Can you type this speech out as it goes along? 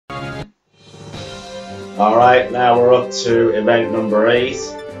Alright, now we're up to event number 8.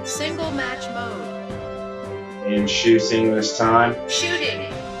 Single match mode. In shooting this time.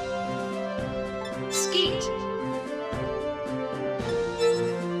 Shooting. Skeet.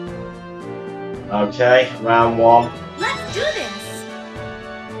 Okay, round 1. Let's do this.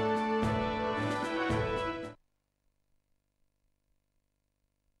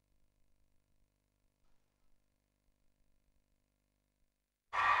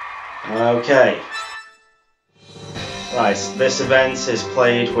 Okay. Right, this event is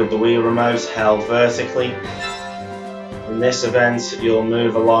played with the Wii Remote held vertically. In this event, you'll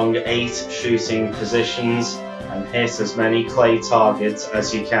move along 8 shooting positions and hit as many clay targets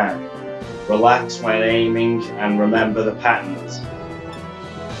as you can. Relax when aiming and remember the patterns.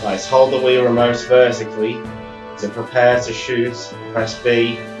 Right, hold the Wii Remote vertically. To prepare to shoot, press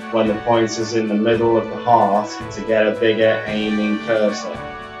B when the pointer's in the middle of the heart to get a bigger aiming cursor.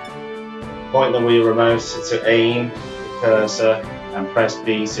 Point the Wii Remote to aim the cursor and press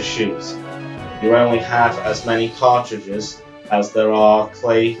B to shoot. You only have as many cartridges as there are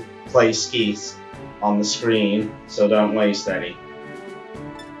clay skeet on the screen, so don't waste any.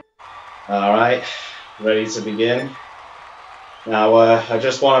 Alright, ready to begin? Now I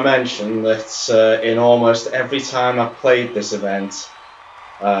just want to mention that in almost every time I've played this event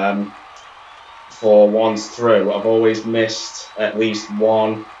for once through, I've always missed at least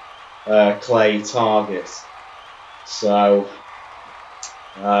one clay target. So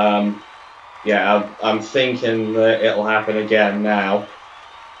yeah, I'm thinking that it'll happen again now,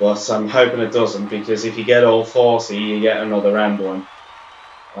 but I'm hoping it doesn't, because if you get all 40 you get another emblem.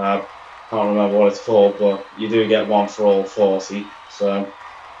 Can't remember what it's called, but you do get one for all 40, so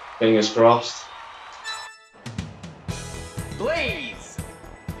fingers crossed. Blaze!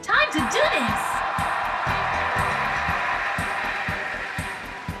 Time to do this!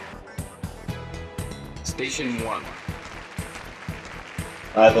 Station 1.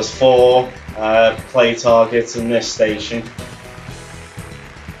 There's 4 clay targets in this station.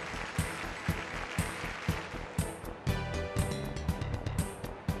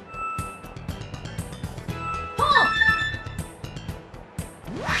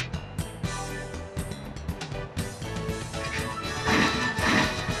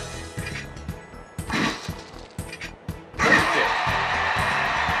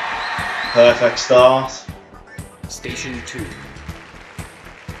 Perfect start. Station 2.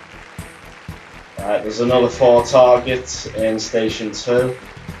 Right, there's another 4 targets in Station 2.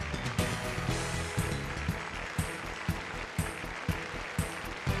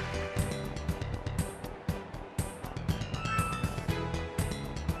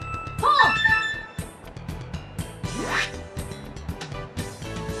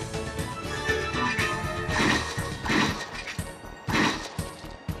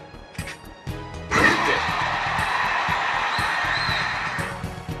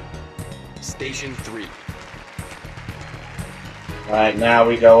 Station 3. Right, now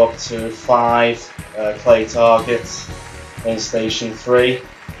we go up to 5 clay targets in Station 3.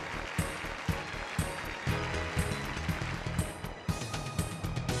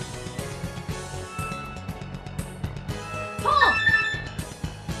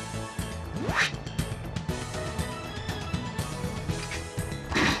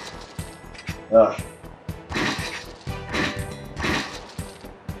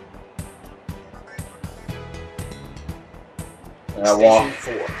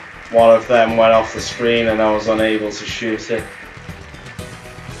 One of them went off the screen and I was unable to shoot it.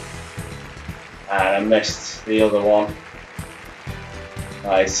 And I missed the other one.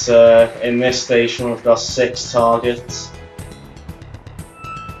 Right, in this station we've got 6 targets.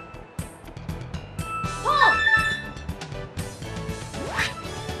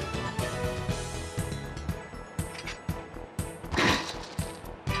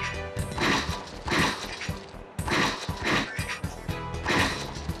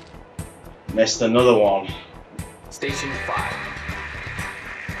 Missed another one. Station 5.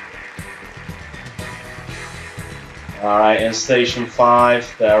 Alright, in Station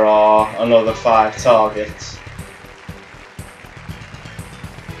 5 there are another 5 targets.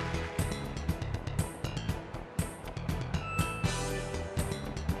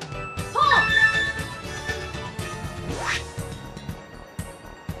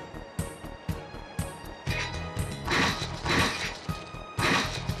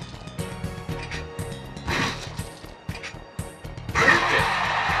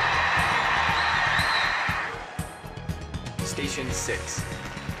 Station 6.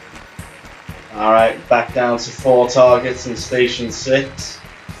 Alright, back down to 4 targets in Station 6.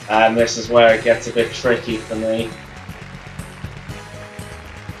 And this is where it gets a bit tricky for me.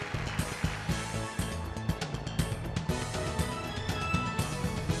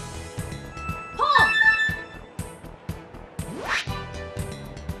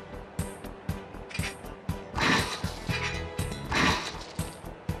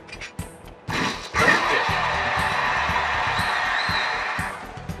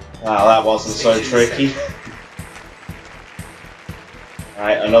 Wow, that wasn't so Station tricky. 7.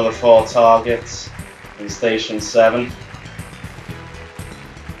 Right, another 4 targets in Station 7.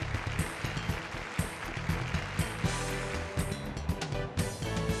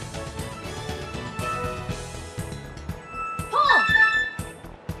 Pull!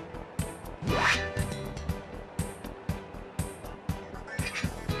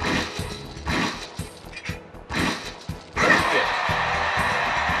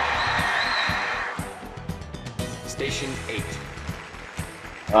 Station 8.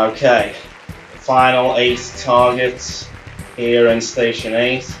 Okay, final 8 targets here in Station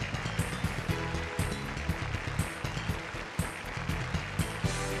 8.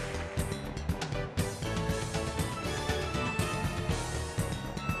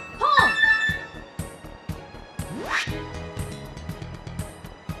 Pull!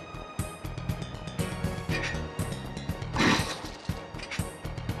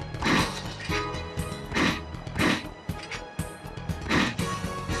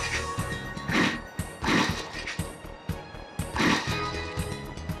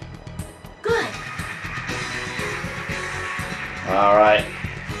 Good. Alright.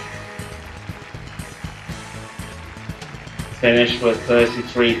 Finished with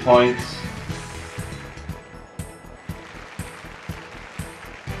 33 points.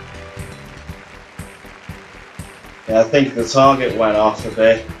 Yeah, I think the target went off a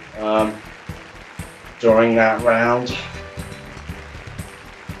bit during that round.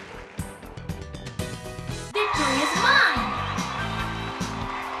 Victory is mine!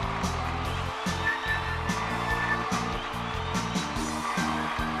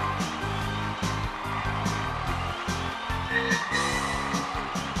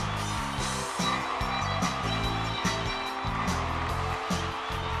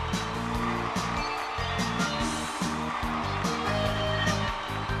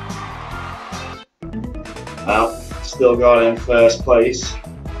 Well, still got in first place.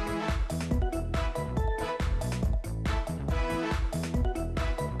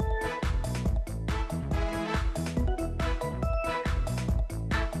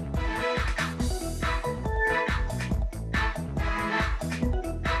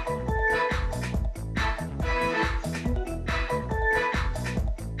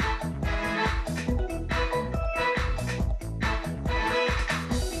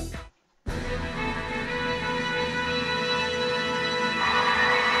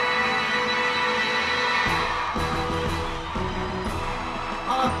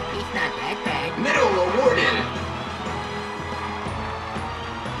 Oh, it's not that bad. Medal awarded.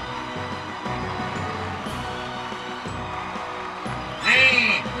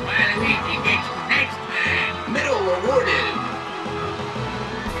 Hey, Waluigi gets you next time. Medal awarded.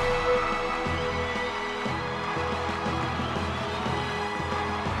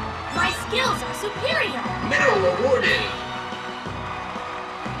 My skills are superior! Medal awarded.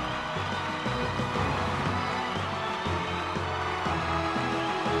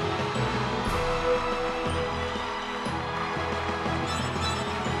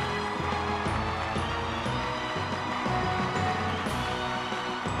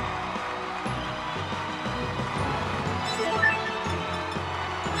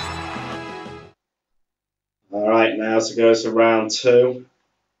 Alright, now to go to round 2.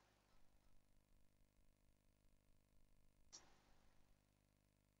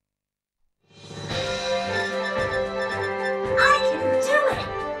 I can do it!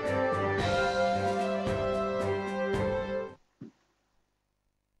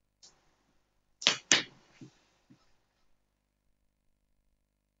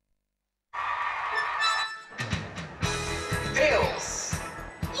 Tails.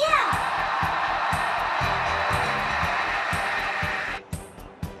 Yeah!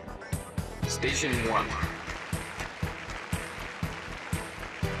 Station 1.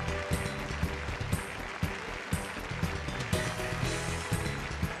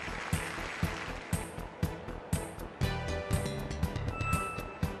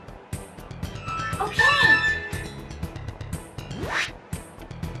 Okay!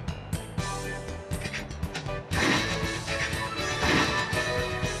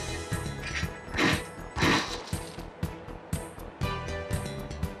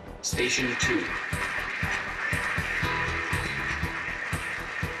 Station 2.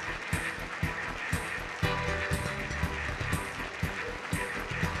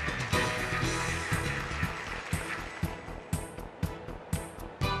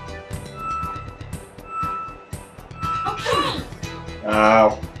 Okay!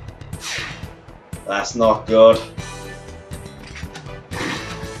 Ow. That's not good.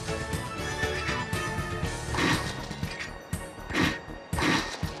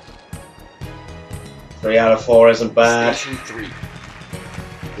 3 out of 4 isn't bad, Station 3.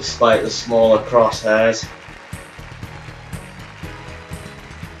 despite the smaller crosshairs.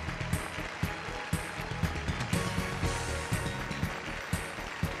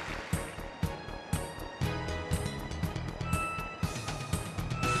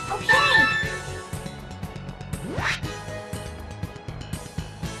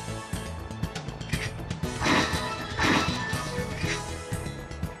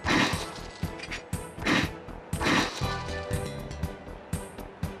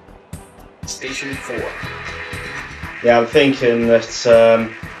 Station 4. Yeah, I'm thinking that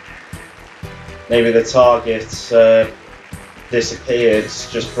maybe the target disappeared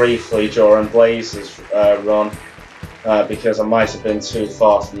just briefly during Blaze's run because I might have been too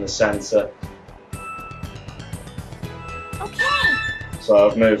far from the centre. Okay. So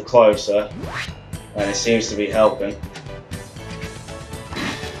I've moved closer and it seems to be helping.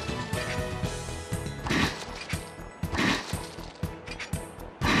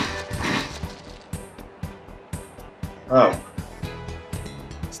 Oh.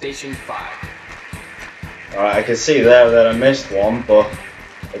 Station 5. Alright, I can see there that I missed one, but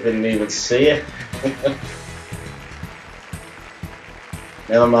I didn't even see it.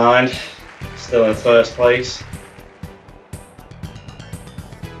 Never mind. Still in first place.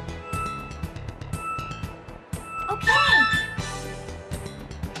 Okay.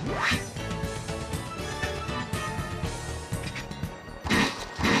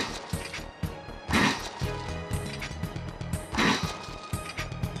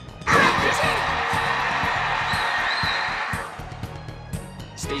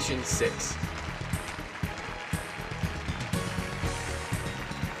 Station 6.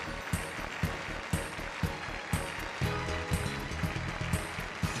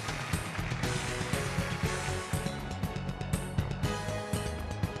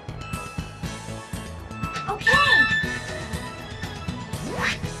 Okay.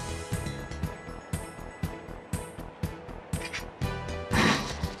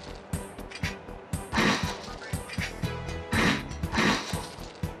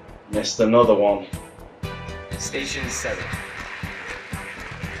 Missed another one. Station 7.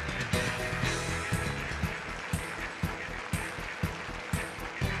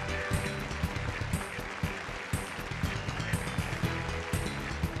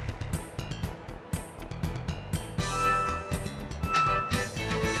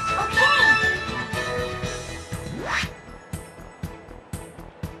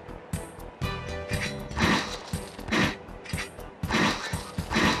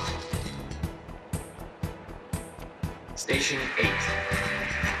 Station 8.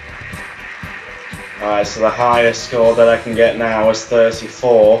 Alright, so the highest score that I can get now is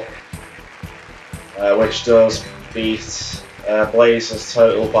 34, which does beat Blaze's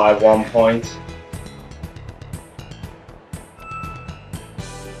total by 1 point.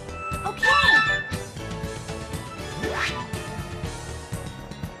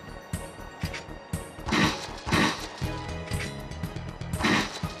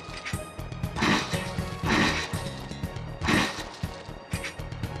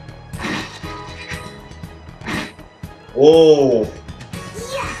 Oh!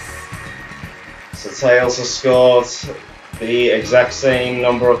 So Tails has scored the exact same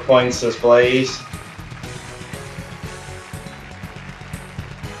number of points as Blaze.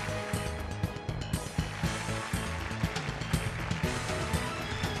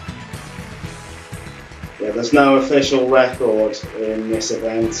 Yeah, there's no official record in this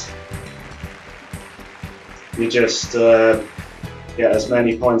event. You just get as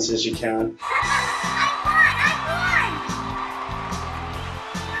many points as you can.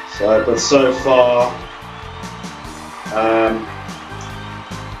 But so far,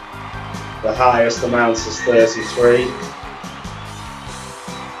 the highest amount is 33.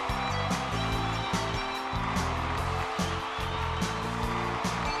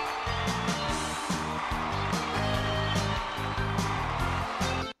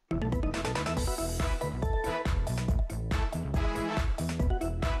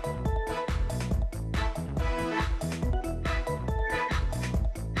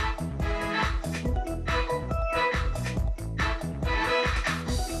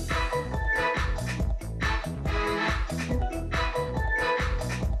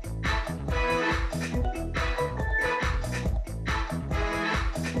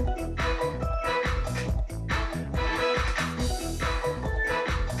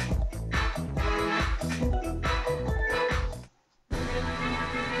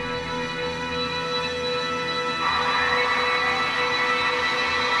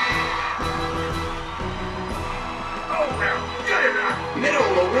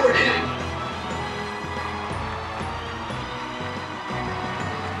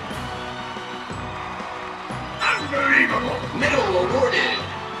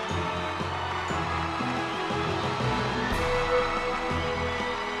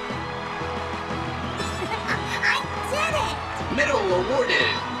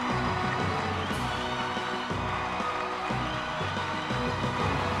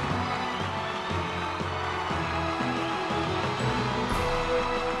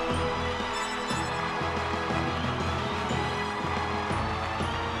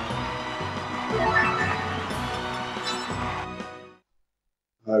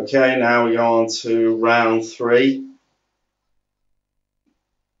 Okay, now we go on to round 3.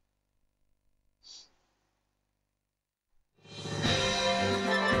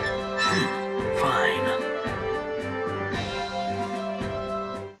 Fine.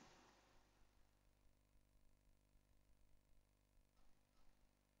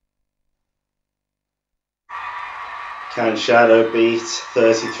 Can Shadow beat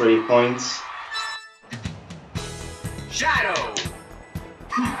 33 points? Shadow.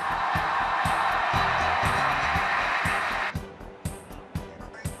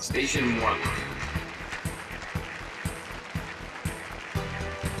 Station 1.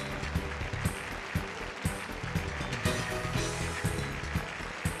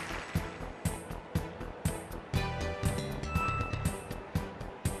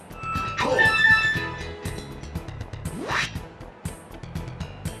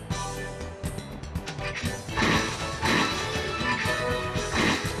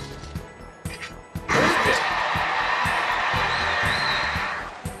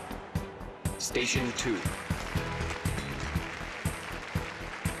 Station 2.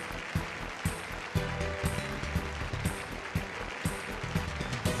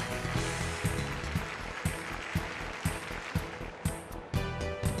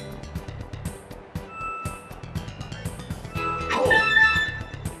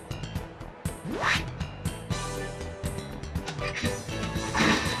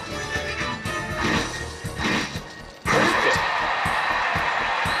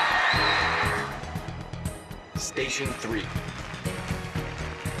 Station 3.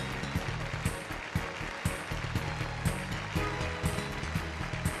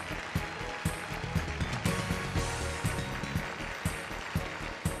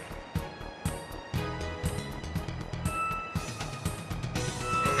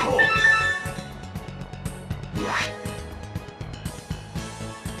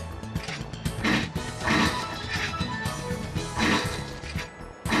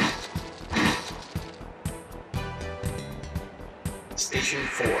 Station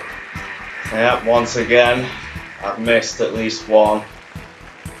 4. Yeah, once again, I've missed at least one.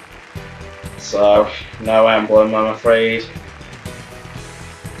 So, no emblem, I'm afraid.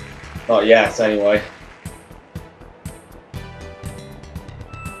 Not yet, anyway.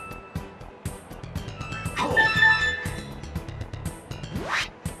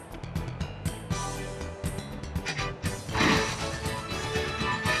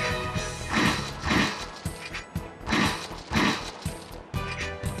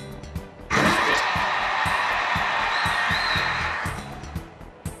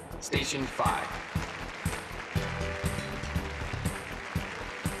 Station 5.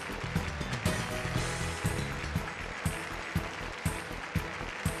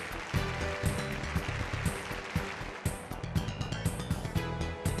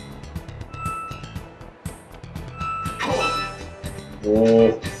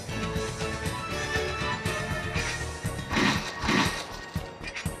 Oh.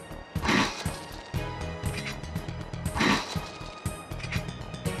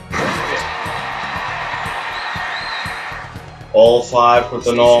 All 5 with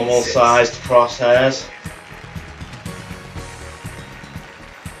the normal sized crosshairs.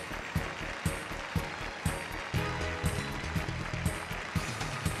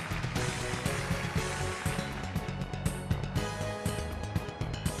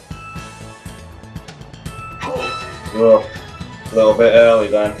 Oh, a little bit early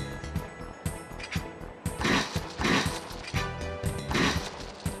then.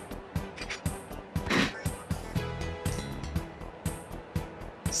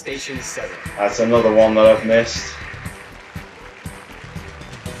 Station 7. That's another one that I've missed.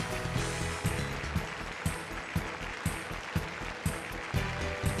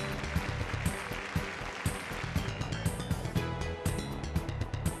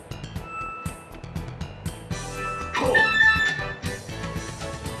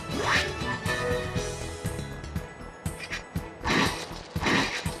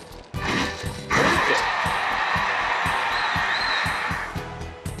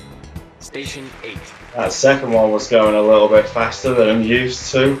 Station 8. That second one was going a little bit faster than I'm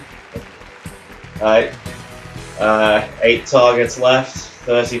used to. Right, 8 targets left,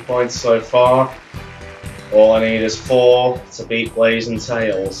 30 points so far. All I need is 4 to beat Blazing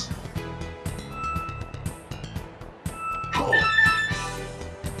Tails.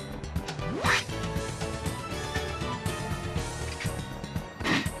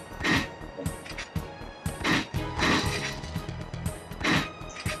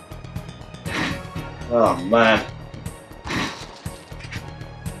 Oh man.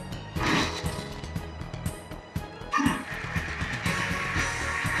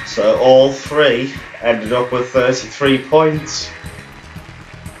 So all three ended up with 33 points.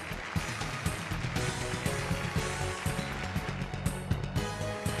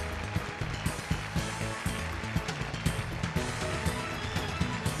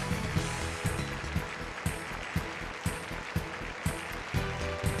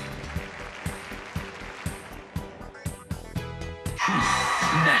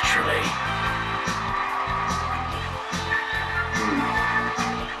 Naturally.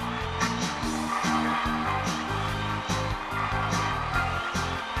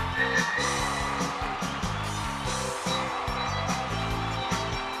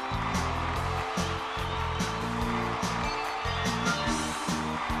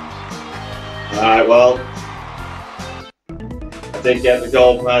 Alright, well, I did get the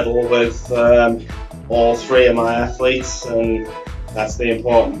gold medal with all three of my athletes, and that's the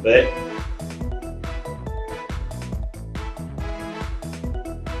important bit.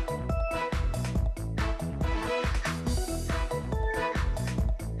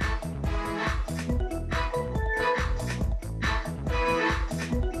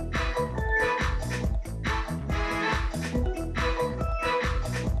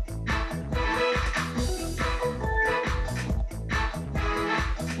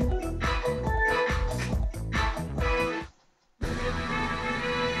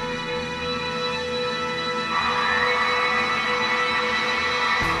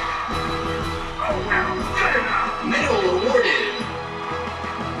 Medal awarded.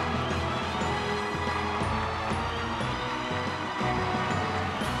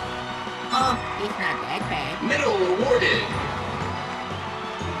 Oh, it's not that bad. Medal awarded.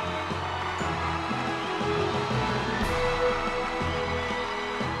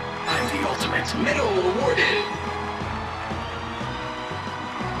 I'm the ultimate. Medal awarded.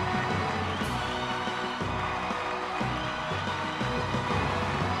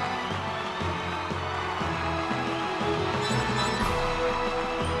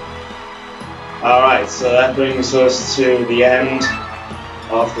 Alright, so that brings us to the end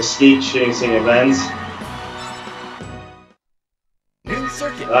of the skeet shooting event. New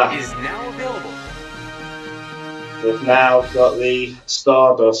circuit is now available. We've now got the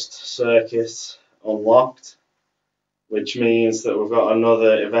Stardust circuit unlocked, which means that we've got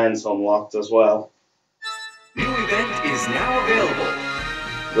another event unlocked as well. New event is now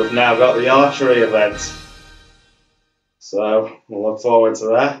available. We've now got the archery event, so we'll look forward to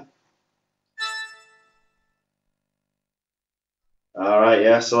that. Alright,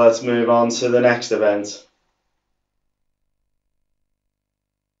 yeah, so let's move on to the next event.